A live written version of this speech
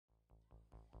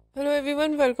Hello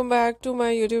everyone, welcome back to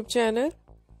my YouTube channel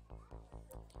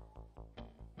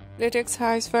Latex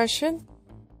Highs Fashion.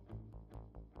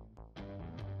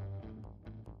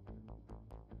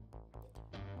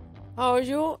 How are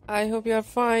you? I hope you are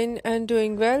fine and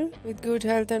doing well with good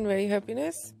health and very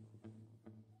happiness.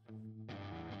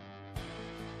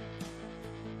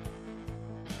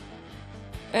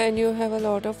 And you have a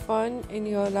lot of fun in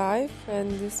your life.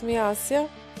 And this is me Asya,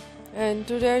 and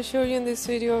today I show you in this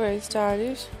video very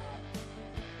stylish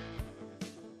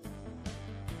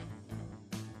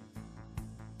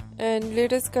and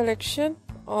latest collection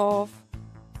of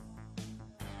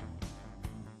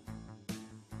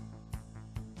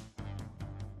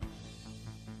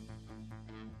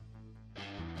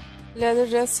leather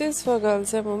dresses for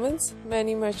girls and women.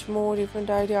 Many much more different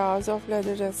ideas of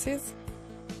leather dresses.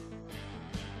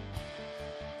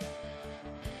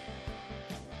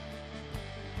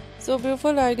 So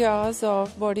beautiful ideas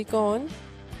of bodycon.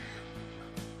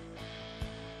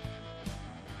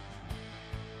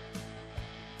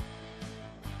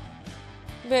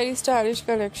 Very stylish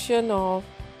collection of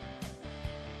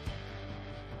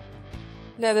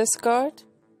leather skirt.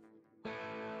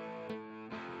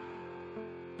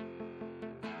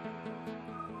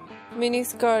 Mini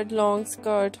skirt, long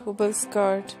skirt, hobble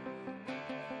skirt.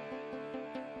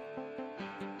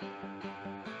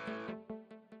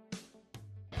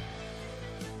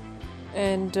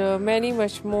 And many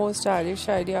much more stylish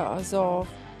ideas of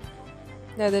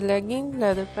leather legging,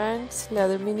 leather pants,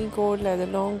 leather mini coat, leather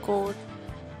long coat.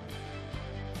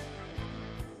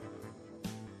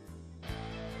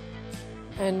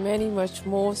 And many much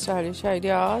more stylish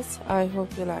ideas. I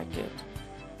hope you like it.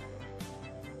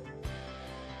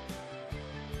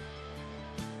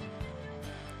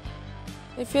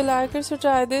 If you like it, so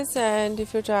try this, and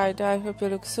if you try it, I hope you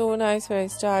look so nice, very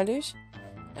stylish,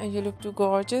 and you look too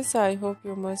gorgeous. I hope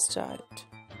you must try it.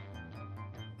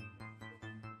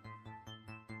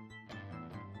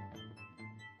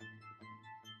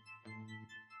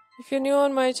 If you're new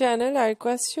on my channel, I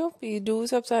request you, please do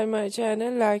subscribe my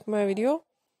channel, like my video,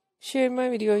 share my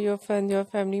video with your friends, your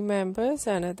family members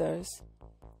and others.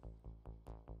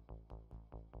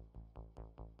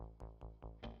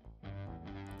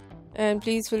 And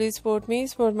please fully support me,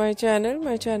 support my channel.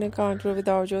 My channel can't grow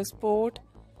without your support,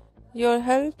 your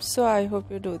help. So I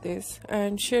hope you do this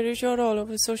and share it on all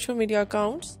over social media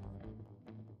accounts.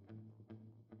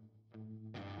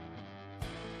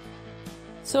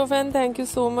 So friends, thank you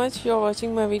so much for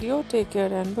watching my video. Take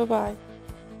care and bye bye.